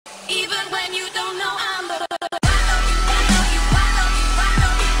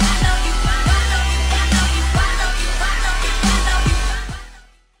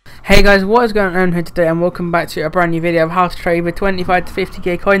Hey guys, what is going on here today, and welcome back to a brand new video of how to trade with 25 to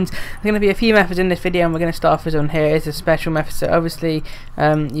 50k coins. There's going to be a few methods in this video, and we're going to start off with on here. It's a special method, so obviously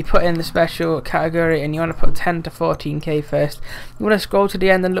you put in the special category and you want to put 10 to 14k first. You want to scroll to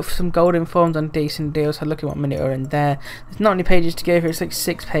the end and look for some golden forms on decent deals. So look at what minute are in there. There's not any pages to go through, it's like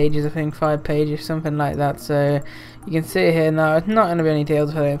 6 pages, I think 5 pages, something like that. So you can see here now, it's not going to be any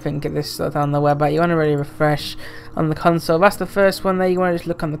deals, I don't think, at this stuff on the web, but you want to really refresh on the console. That's the first one there. You want to just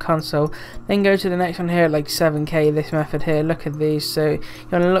look on the console, then go to the next one here, like 7k, this method here. Look at these. So you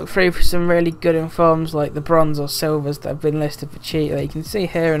want to look through for some really good informs like the bronze or silvers that have been listed for cheap, that you can see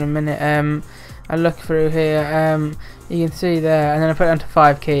here in a minute. I look through here, you can see there, and then I put it down to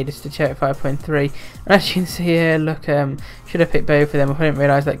 5k just to check 5.3, and as you can see here, look, should have picked both of them. I didn't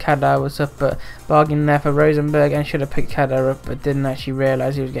realise that Kadar was up, but bargain there for Rosenberg, and should have picked Kadar up, but didn't actually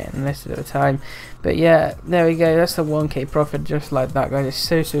realise he was getting listed at the time. But yeah, there we go, that's the 1k profit just like that, guys. It's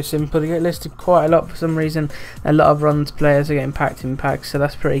so simple. They get listed quite a lot for some reason. A lot of bronze players are getting packed in packs, so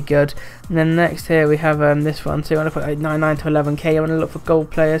that's pretty good. And then next here we have this one, so you want to put like 99 to 11k. You want to look for gold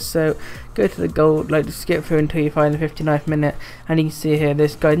players, so go to the gold, like just skip through until you find the 59th minute, and you can see here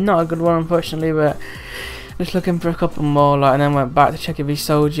this guy, not a good one unfortunately, but just looking for a couple more, like, and then went back to check if he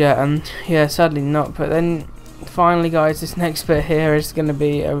sold yet, and yeah, sadly not. But then finally, guys, this next bit here is going to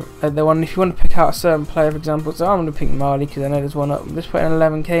be the one if you want to pick out a certain player, for example. So I'm going to pick Marley because I know there's one up. Just put in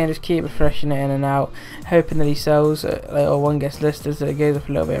 11k and just keep refreshing it in and out, hoping that he sells or one gets listed, so it goes up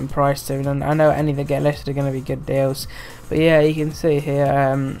a little bit in price soon. And I know any that get listed are going to be good deals. But yeah, you can see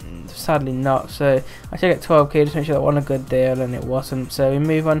here, sadly not. So I checked at 12k just to make sure that one a good deal, and it wasn't. So we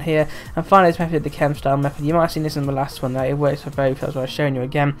move on here, and finally this method, the chem style method. You might have seen this in the last one, that it works for both. That's what I was showing you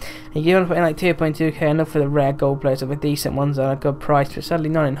again. And you want to put in like 2.2k and look for the rare gold players with decent ones on a good price, but sadly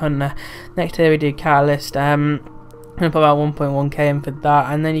not in Hunter. Next here we do Catalyst. I'm going to put about 1.1k in for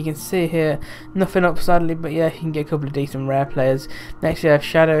that, and then you can see here nothing up sadly, but yeah, you can get a couple of decent rare players. Next we have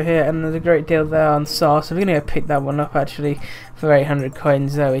Shadow here, and there's a great deal there on SAR, so we're going to go pick that one up actually for 800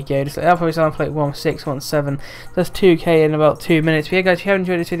 coins. There we go, just like, that'll probably sound like 1.6, 1.7. That's 2k in about 2 minutes. But yeah guys, if you have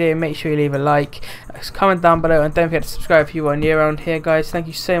enjoyed this video, make sure you leave a like, comment down below, and don't forget to subscribe if you are new around here, guys. Thank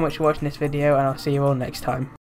you so much for watching this video, and I'll see you all next time.